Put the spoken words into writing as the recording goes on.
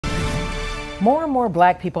More and more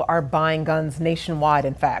black people are buying guns nationwide,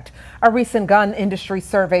 in fact. A recent gun industry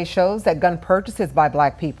survey shows that gun purchases by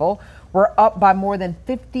black people were up by more than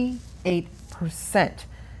 58%.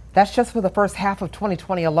 That's just for the first half of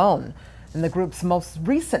 2020 alone. And the group's most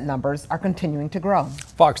recent numbers are continuing to grow.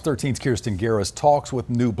 Fox 13's Kirsten Garris talks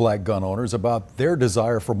with new black gun owners about their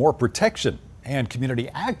desire for more protection and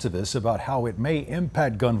community activists about how it may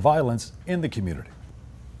impact gun violence in the community.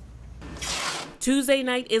 Tuesday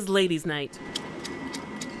night is ladies' night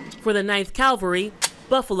for the 9th Calvary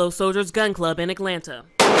Buffalo Soldiers Gun Club in Atlanta.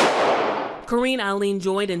 Karine Alleyn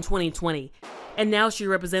joined in 2020, and now she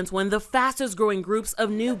represents one of the fastest growing groups of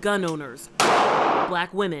new gun owners,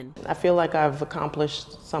 black women. I feel like I've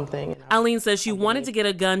accomplished something. Alleyn says she wanted to get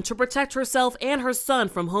a gun to protect herself and her son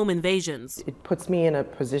from home invasions. It puts me in a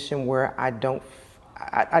position where I don't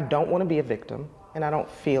want to be a victim. And I don't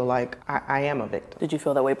feel like I am a victim. Did you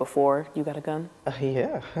feel that way before you got a gun?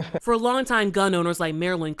 Yeah. For longtime gun owners like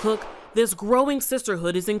Marilyn Cook, this growing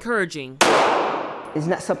sisterhood is encouraging. It's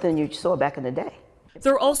not something you saw back in the day.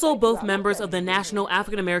 They're also both members of the National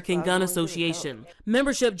African American Gun Association.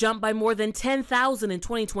 Membership jumped by more than 10,000 in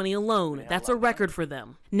 2020 alone. That's a record for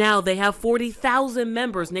them. Now they have 40,000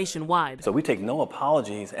 members nationwide. So we take no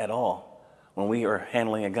apologies at all when we are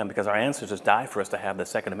handling a gun, because our ancestors died for us to have the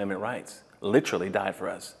Second Amendment rights. Literally died for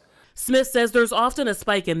us. Smith says there's often a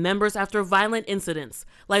spike in members after violent incidents,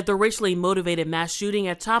 like the racially motivated mass shooting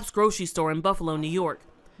at Tops grocery store in Buffalo, New York.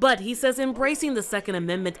 But he says embracing the Second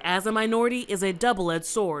Amendment as a minority is a double-edged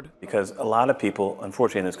sword. Because a lot of people,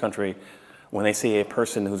 unfortunately in this country, when they see a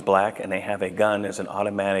person who's black and they have a gun, there's an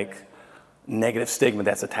automatic negative stigma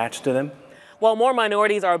that's attached to them. While more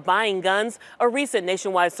minorities are buying guns, a recent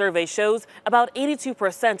nationwide survey shows about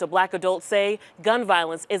 82% of black adults say gun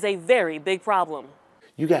violence is a very big problem.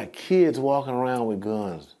 You got kids walking around with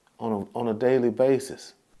guns on a daily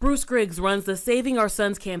basis. Bruce Griggs runs the Saving Our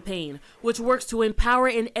Sons campaign, which works to empower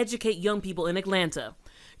and educate young people in Atlanta.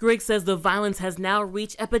 Griggs says the violence has now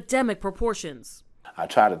reached epidemic proportions. I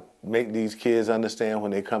try to make these kids understand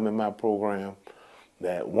when they come in my program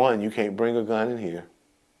that, one, you can't bring a gun in here,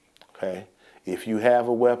 okay? If you have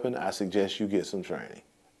a weapon, I suggest you get some training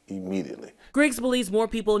immediately. Griggs believes more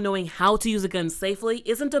people knowing how to use a gun safely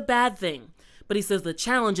isn't a bad thing, but he says the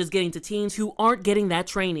challenge is getting to teens who aren't getting that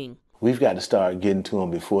training. We've got to start getting to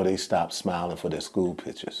them before they stop smiling for their school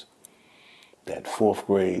pictures. That 4th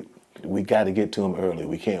grade, we got to get to them early.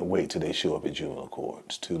 We can't wait till they show up at juvenile court.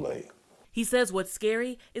 It's too late. He says what's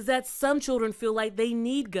scary is that some children feel like they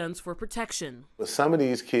need guns for protection. But some of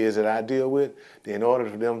these kids that I deal with, in order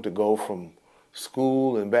for them to go from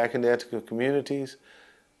school and back in their communities,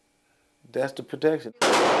 that's the protection.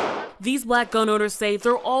 These black gun owners say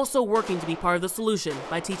they're also working to be part of the solution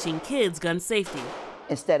by teaching kids gun safety.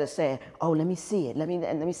 Instead of saying, oh, let me see it, let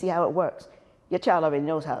me see how it works. Your child already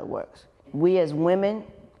knows how it works. We as women,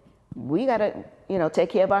 we gotta, take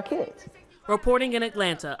care of our kids. Reporting in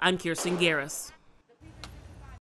Atlanta, I'm Kirsten Garris.